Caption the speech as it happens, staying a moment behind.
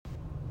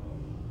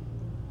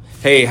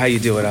Hey, how you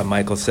doing? I'm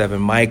Michael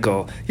Seven.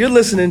 Michael, you're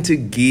listening to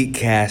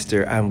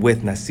Geekcaster. I'm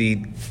with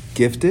Naseed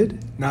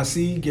Gifted.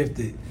 Naseed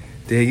Gifted.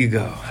 There you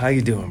go. How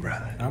you doing,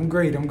 brother? I'm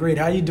great.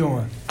 How you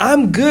doing?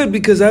 I'm good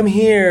because I'm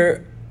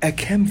here at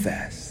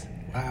ChemFest.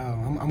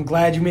 Wow. I'm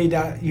glad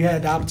you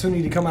had the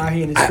opportunity to come out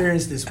here and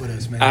experience this with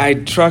us, man. I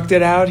trucked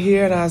it out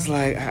here, and I was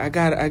like, I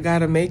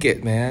gotta make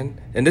it,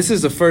 man. And this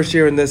is the first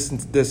year in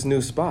this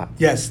new spot.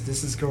 Yes,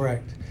 this is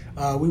correct.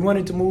 We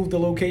wanted to move the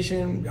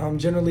location.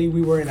 Generally,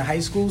 we were in a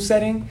high school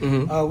setting.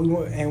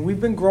 Mm-hmm. We've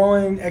been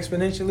growing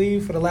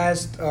exponentially for the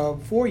last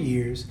 4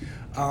 years.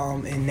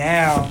 And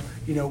now,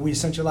 we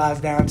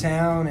centralized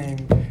downtown,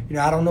 and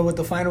I don't know what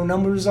the final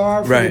numbers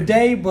are for the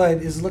day, but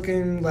it's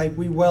looking like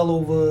we well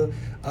over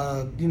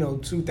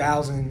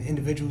 2,000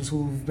 individuals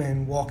who've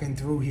been walking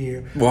through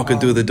here. Walking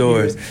through the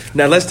doors. Yeah.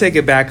 Now, let's take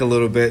it back a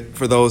little bit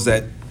for those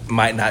that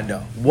might not know.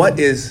 What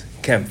is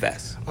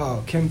ChemFest?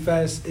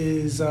 ChemFest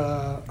is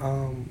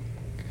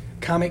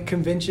comic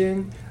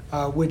convention,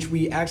 which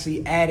we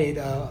actually added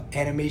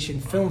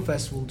animation film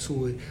festival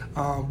to it.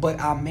 But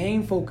our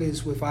main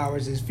focus with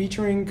ours is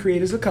featuring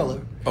creators of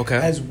color,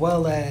 as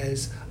well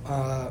as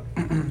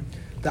the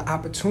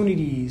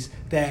opportunities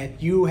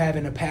that you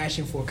having a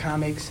passion for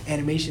comics,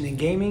 animation, and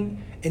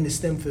gaming in the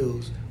STEM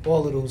fields,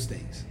 all of those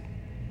things.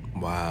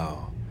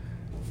 Wow.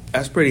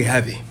 That's pretty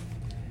heavy.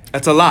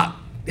 That's a lot.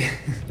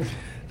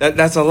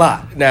 That's a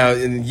lot. Now,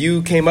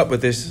 you came up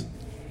with this.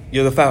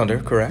 You're the founder,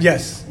 correct?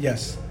 Yes.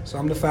 So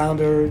I'm the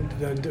founder,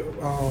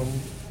 the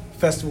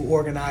festival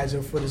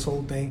organizer for this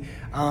whole thing.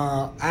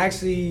 I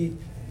actually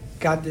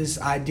got this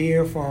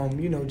idea from,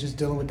 just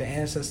dealing with the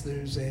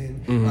ancestors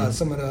and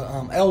some of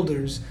the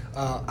elders.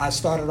 I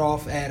started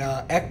off at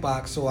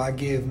ECBOC, so I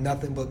give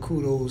nothing but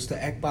kudos to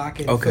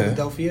ECBOC in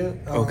Philadelphia,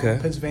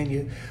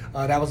 Pennsylvania.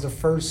 That was the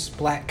first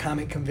black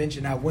comic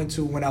convention I went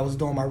to when I was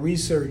doing my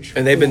research.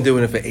 And they've been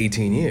doing it for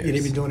 18 years. Yeah,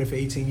 they've been doing it for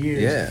 18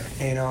 years. Yeah.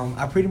 And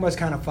I pretty much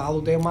kind of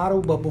followed their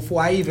model, but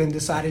before I even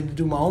decided to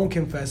do my own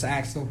ChemFest, I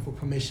asked them for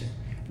permission.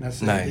 And I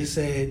said, They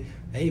said,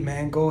 hey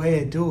man, go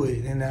ahead, do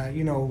it.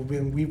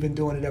 And we've been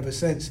doing it ever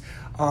since.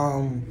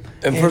 And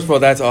first of all,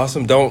 that's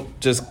awesome. Don't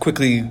just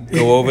quickly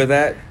go over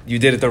that. You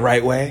did it the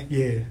right way.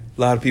 Yeah.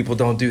 A lot of people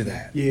don't do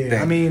that.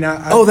 Yeah.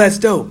 That's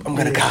dope. I'm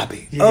gonna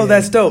copy. Yeah. Oh,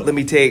 that's dope. Let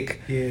me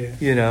take.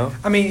 Yeah.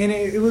 And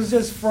it was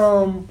just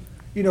from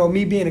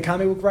me being a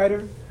comic book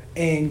writer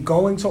and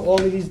going to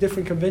all of these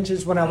different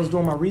conventions when I was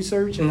doing my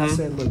research, and I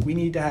said, look, we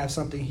need to have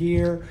something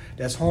here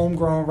that's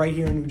homegrown right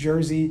here in New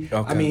Jersey.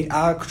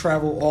 I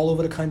travel all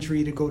over the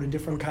country to go to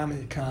different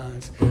comic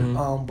cons,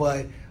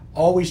 but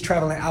always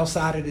traveling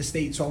outside of the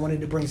state, so I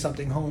wanted to bring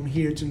something home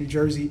here to New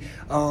Jersey.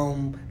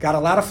 Got a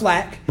lot of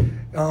flack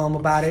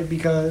about it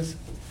because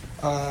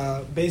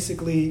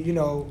basically,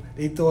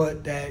 they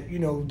thought that,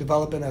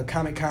 developing a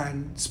comic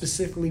con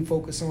specifically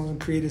focused on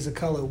creators of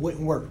color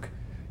wouldn't work.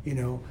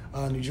 New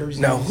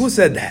Jersey. Now, who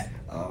said that?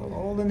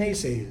 All the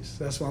naysayers.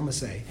 That's what I'm gonna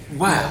say.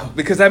 Wow.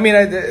 Because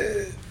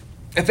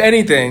if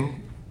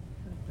anything,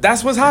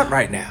 that's what's hot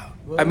right now.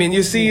 Well,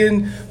 you're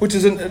seeing, which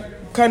is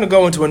kind of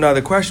going to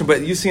another question,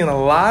 but you're seeing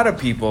a lot of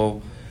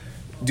people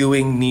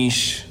doing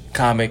niche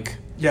comic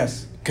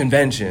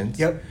conventions.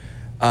 Yep.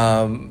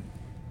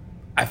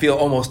 I feel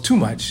almost too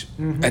much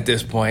at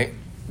this point,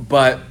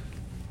 but.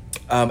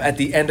 At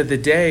the end of the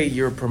day,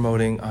 you're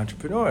promoting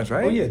entrepreneurs,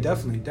 right? Oh yeah,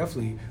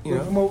 definitely. We're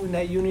promoting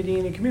that unity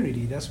in the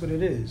community. That's what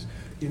it is.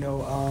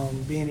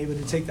 Being able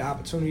to take the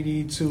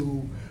opportunity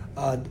to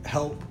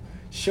help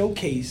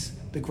showcase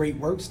the great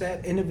works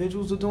that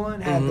individuals are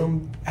doing,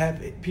 have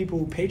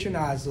people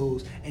patronize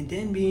those, and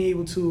then being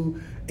able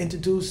to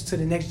introduce to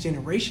the next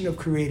generation of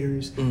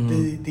creators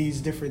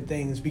these different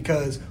things.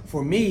 Because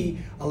for me,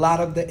 a lot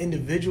of the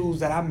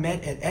individuals that I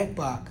met at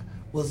ECBOC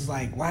was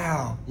like,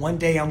 wow, one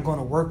day I'm going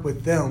to work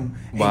with them.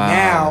 And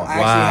now I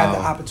actually have the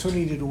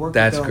opportunity to work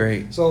with them. That's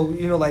great. So,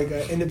 like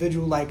an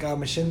individual like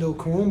Mashindo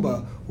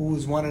Karumba, who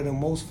is one of the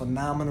most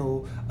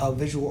phenomenal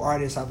visual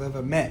artists I've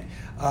ever met.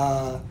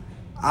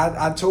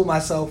 I told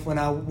myself when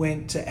I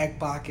went to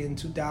ECBOC in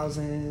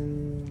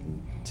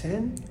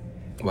 2010,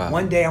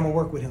 one day I'm going to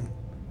work with him.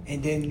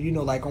 And then,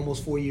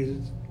 almost 4 years,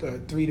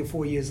 3 to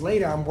 4 years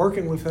later, I'm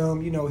working with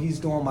him. He's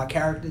doing my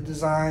character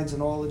designs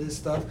and all of this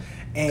stuff.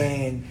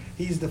 And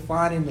he's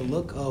defining the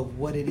look of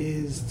what it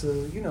is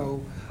to,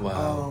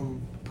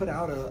 put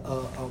out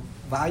a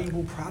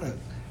valuable product,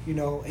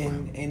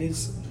 and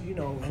it's,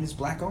 and it's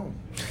black owned,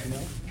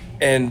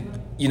 And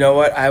you know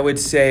what? I would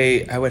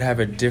say I would have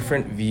a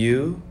different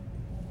view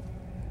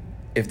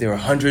if there were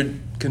 100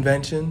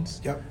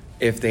 conventions. Yep.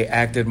 If they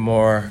acted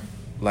more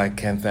like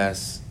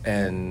ChemFest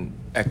and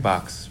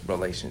ECBOC's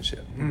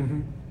relationship.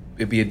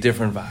 It'd be a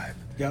different vibe.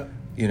 Yep.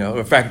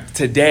 In fact,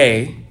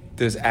 today,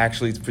 there's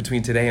actually,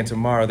 between today and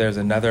tomorrow, there's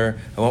another,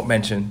 I won't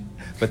mention,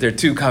 but there are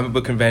 2 comic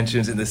book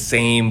conventions in the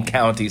same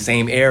county,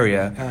 same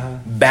area,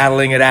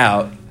 battling it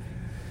out.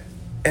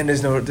 And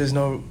there's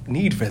no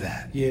need for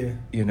that. Yeah.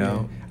 You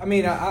know? Yeah. I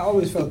mean, I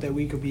always felt that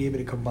we could be able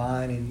to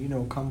combine and, you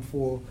know, come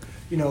for,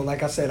 you know,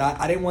 like I said,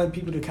 I didn't want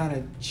people to kind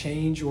of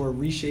change or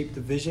reshape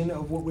the vision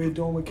of what we're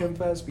doing with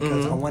ChemFest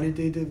because I wanted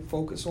it to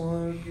focus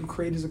on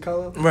creators of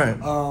color.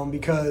 Right.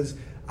 Because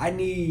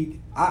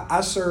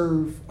I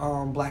serve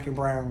black and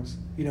browns,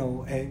 you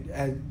know,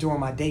 and during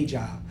my day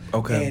job.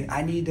 Okay. And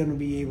I need them to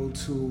be able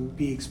to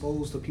be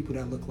exposed to people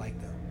that look like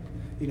them.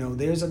 You know,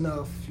 there's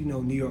enough, you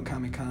know, New York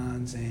Comic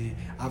Cons, and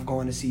I've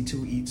gone to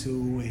C2E2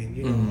 and,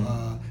 you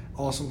know,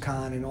 Awesome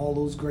Con, and all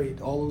those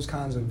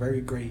cons are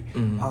very great.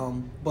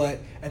 But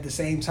at the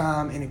same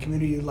time, in a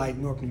community like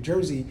Newark, New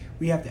Jersey,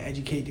 we have to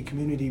educate the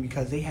community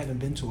because they haven't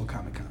been to a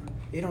Comic Con.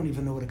 They don't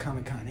even know what a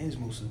Comic Con is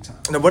most of the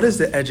time. Now, what is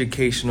the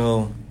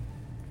educational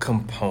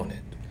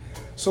component?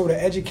 So the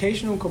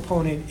educational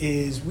component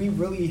is we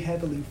really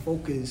heavily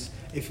focus,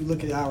 if you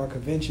look at our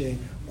convention,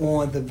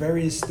 on the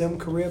various STEM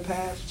career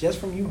paths, just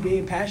from you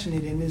being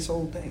passionate in this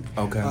whole thing.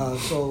 Okay.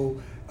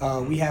 So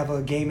we have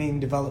a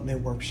gaming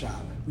development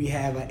workshop. We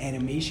have an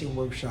animation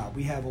workshop.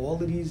 We have all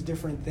of these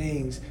different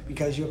things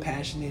because you're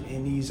passionate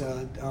in these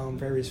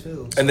various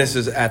fields. And this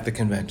is at the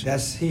convention?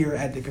 That's here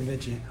at the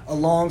convention,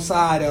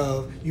 alongside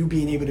of you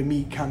being able to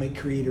meet comic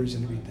creators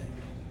and everything.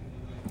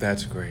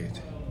 That's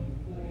great.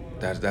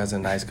 That's a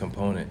nice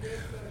component.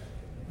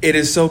 It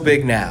is so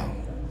big now.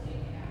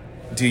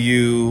 Do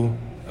you,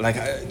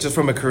 like, just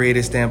from a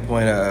creative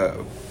standpoint,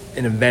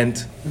 an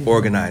event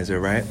organizer,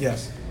 right?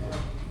 Yes.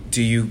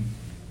 Do you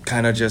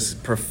kind of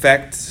just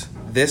perfect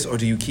this, or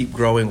do you keep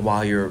growing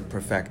while you're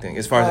perfecting,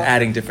 as far as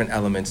adding different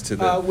elements to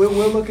the... We're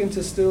looking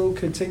to still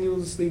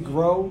continuously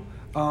grow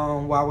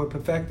while we're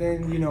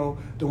perfecting. You know,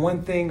 the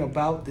one thing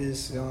about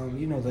this,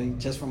 you know, like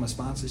just from a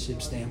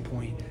sponsorship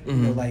standpoint, you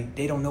know, like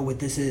they don't know what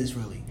this is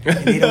really.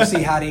 And they don't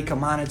see how they can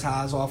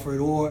monetize off it,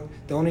 or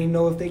don't even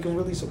know if they can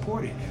really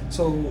support it.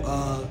 So,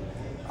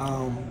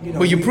 you know...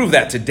 Well, you proved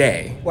that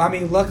today. Well, I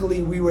mean,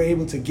 luckily we were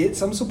able to get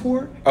some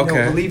support. Okay. You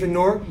know, Believe in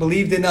Newark,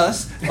 believed in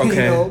us. Okay. You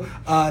know,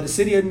 the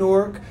city of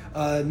Newark,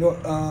 the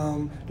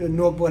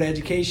Newark Board of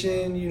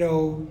Education, you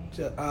know,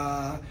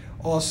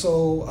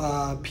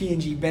 also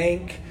P&G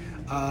Bank,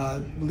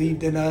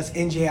 believed in us.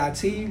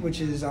 NJIT,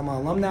 which is I'm an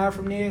alumni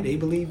from there, they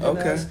believed in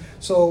us.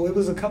 So it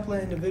was a couple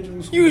of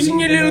individuals who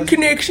using your little us.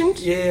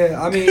 connections. Yeah,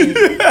 I mean,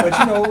 but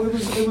you know,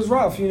 it was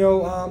rough. You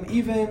know,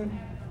 even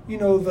you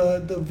know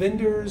the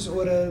vendors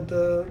or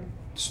the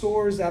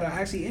stores that are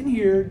actually in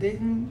here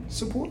didn't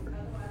support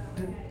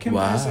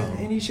ChemFest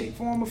in any shape,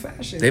 form, or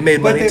fashion. They made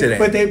money today.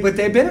 But they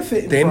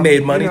benefited. They from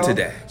made it, money you know?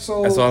 today.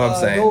 So that's all I'm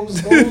saying. Those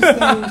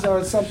things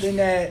are something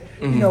that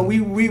you know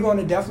we're going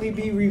to definitely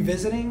be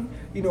revisiting,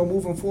 you know,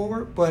 moving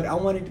forward. But I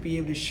wanted to be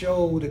able to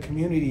show the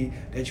community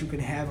that you can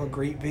have a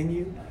great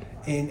venue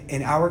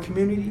in our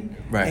community,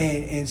 right,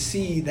 and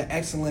see the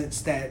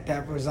excellence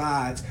that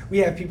resides. We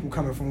have people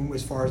coming from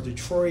as far as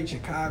Detroit,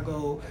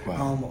 Chicago,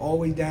 wow, all the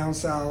way down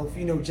south,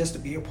 you know, just to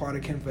be a part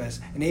of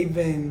ChemFest. And they've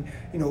been,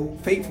 you know,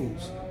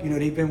 faithfuls. You know,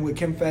 they've been with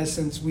ChemFest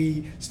since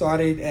we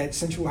started at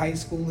Central High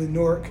School in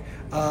Newark,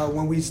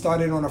 when we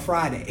started on a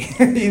Friday,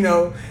 you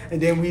know,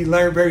 and then we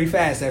learned very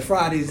fast that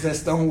Fridays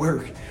just don't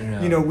work.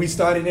 Yeah. You know, we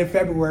started in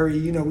February,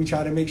 you know, we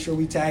try to make sure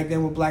we tagged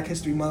in with Black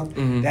History Month.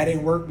 That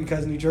didn't work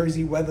because New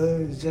Jersey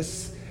weather is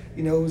just,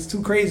 you know, it was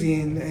too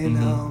crazy.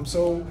 And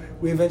so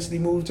we eventually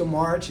moved to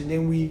March, and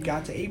then we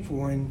got to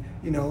April. And,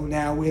 you know,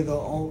 now we're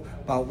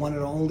about one of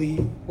the only,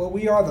 well,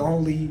 we are the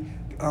only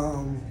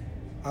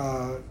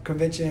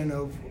convention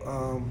of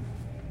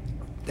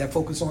that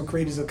focus on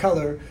creators of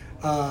color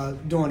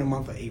during the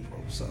month of April.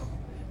 So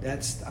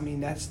that's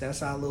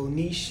our little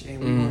niche, and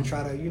we're going to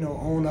try to, you know,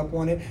 own up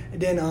on it. And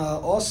then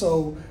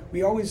also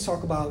we always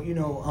talk about, you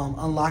know,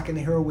 unlocking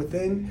the hero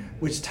within,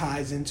 which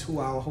ties into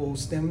our whole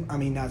autism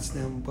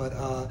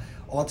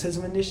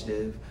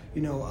initiative.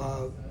 You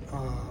know,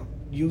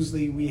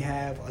 usually we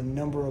have a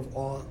number of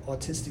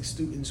autistic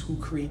students who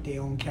create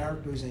their own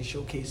characters and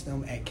showcase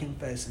them at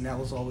ChemFest, and that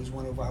was always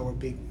one of our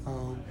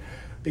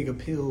big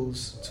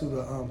appeals to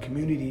the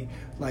community.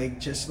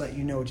 Like, just let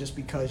you know, just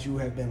because you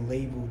have been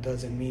labeled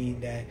doesn't mean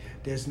that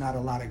there's not a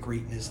lot of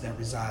greatness that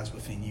resides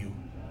within you.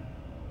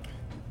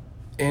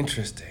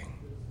 Interesting.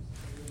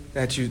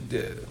 That you...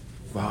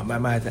 Well, I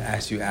might have to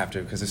ask you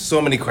after, because there's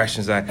so many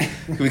questions.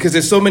 Because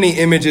there's so many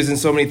images and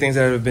so many things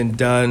that have been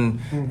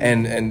done,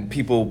 and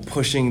people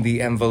pushing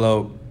the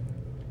envelope.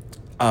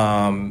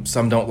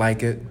 Some don't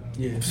like it.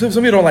 Yeah. Some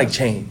people don't like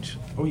change.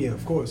 Oh yeah,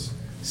 of course.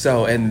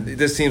 So, and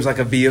this seems like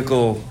a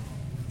vehicle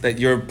that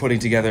you're putting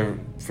together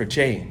for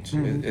change.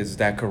 Is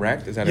that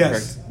correct? Is that a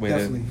correct way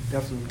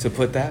definitely to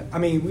put that? I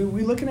mean,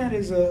 we're looking at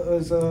it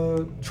as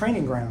a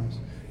training grounds,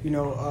 you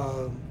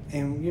know,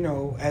 and you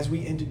know, as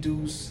we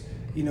introduce,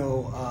 you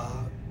know,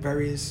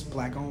 various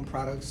black-owned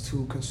products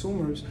to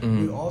consumers,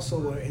 Mm-hmm. we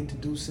also are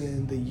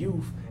introducing the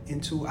youth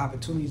into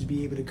opportunities to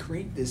be able to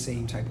create this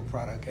same type of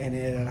product and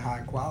at a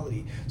high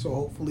quality. So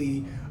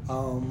hopefully,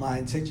 my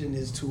intention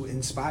is to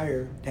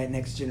inspire that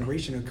next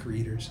generation of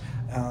creators,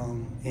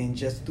 and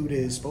just through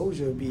the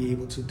exposure, be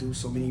able to do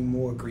so many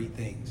more great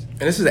things.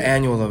 And this is an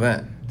annual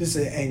event. This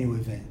is an annual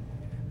event.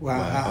 Well,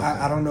 Wow,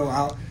 I don't know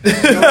how.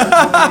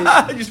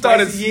 You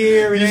started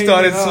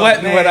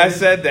sweating when I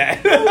said that.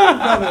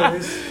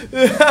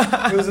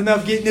 It was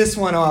enough getting this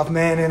one off,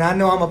 man. And I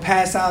know I'm gonna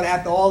pass out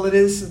after all of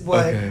this,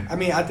 but Okay. I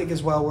mean, I think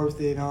it's well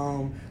worth it.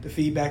 The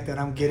feedback that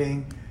I'm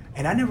getting,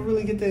 and I never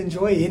really get to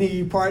enjoy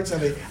any parts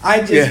of it.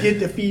 I just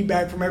get the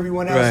feedback from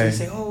everyone else and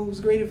say, "Oh, it was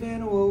a great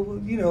event," or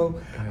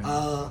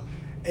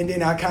and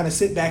then I kind of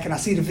sit back and I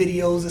see the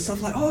videos and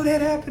stuff like, "Oh,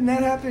 that happened,"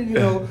 and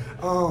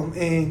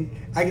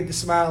I get to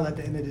smile at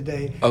the end of the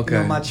day. Okay.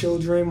 You know, my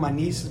children, my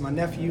nieces, my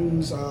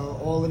nephews,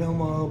 all of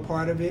them are a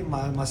part of it.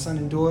 My son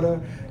and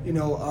daughter,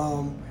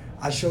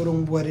 I show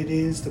them what it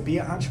is to be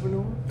an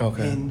entrepreneur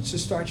and to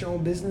start your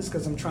own business,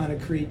 because I'm trying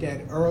to create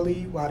that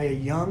early while they're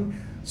young.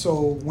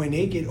 So when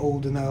they get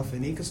old enough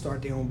and they can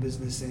start their own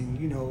business and,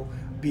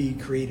 be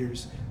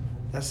creators,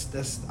 that's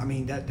just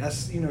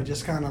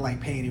kind of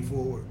like paying it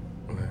forward.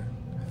 Okay.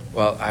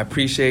 Well, I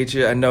appreciate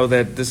you. I know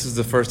that this is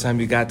the first time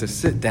you got to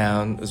sit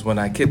down is when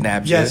I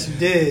kidnapped you. Yes, you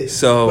did.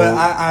 So, but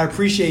I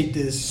appreciate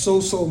this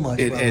so much.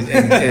 And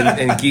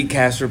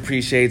Geekcaster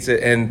appreciates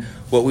it. And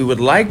what we would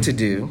like to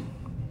do,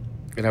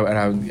 and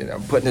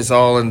I'm putting this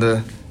all in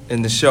the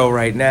show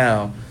right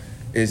now,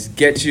 is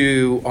get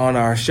you on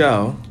our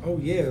show. Oh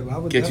yeah, I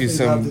would get you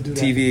some love to do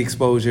that. TV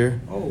exposure.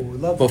 Oh, would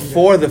love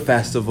before to do the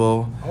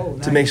festival,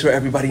 nice. to make sure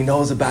everybody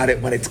knows about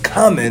it when it's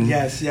coming.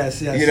 Yes.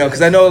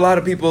 Because I know a lot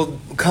of people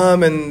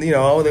come and they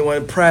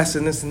want press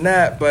and this and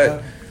that,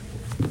 but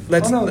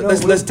let's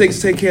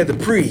take care of the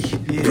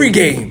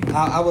pre-game.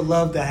 I would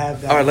love to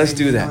have that. All right, let's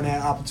do that. On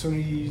that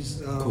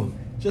opportunities. Cool.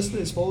 Just to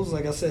expose,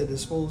 like I said,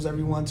 expose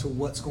everyone to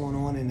what's going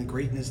on and the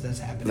greatness that's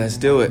happening. Let's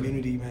in do the it.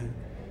 Community, man.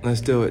 Let's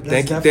do it.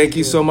 Let's Thank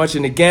you so much.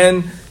 And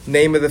again,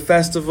 name of the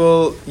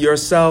festival,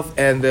 yourself,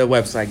 and the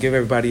website. Give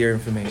everybody your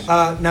information.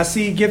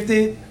 Nasir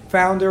Gifted,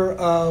 founder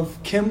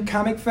of Kim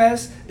Comic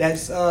Fest.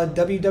 That's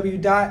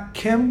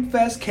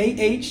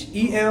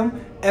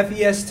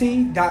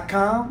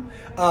www.kimfest.com.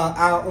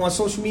 On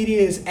social media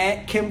is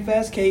at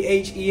KimFest,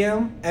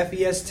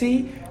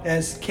 KHEMFEST.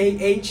 That's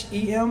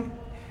KHEMFEST.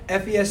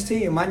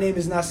 And my name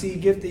is Nasir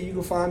Gifted. You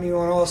can find me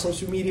on all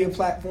social media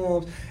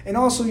platforms. And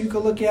also you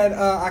can look at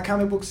our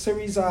comic book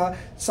series,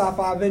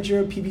 Sci-Fi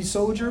Adventure PB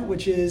Soldier,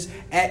 which is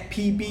at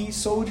PB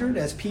Soldier.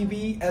 That's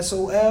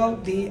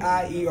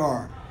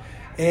PBSOLDIER.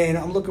 And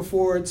I'm looking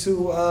forward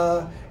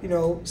to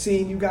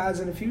seeing you guys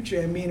in the future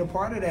and being a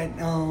part of that.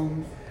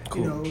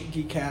 Cool.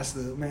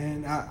 Geekcaster,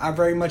 man. I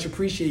very much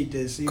appreciate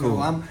this.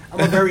 Cool. I'm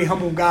a very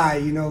humble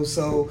guy,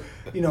 so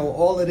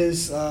all of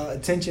this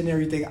attention and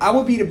everything. I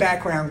would be the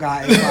background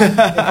guy if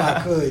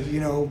I could,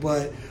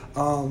 but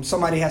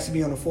somebody has to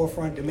be on the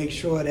forefront to make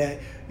sure that,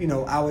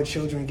 our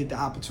children get the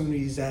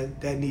opportunities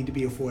that need to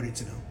be afforded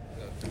to them.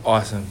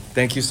 Awesome.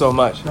 Thank you so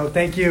much. No,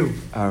 thank you.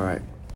 All right.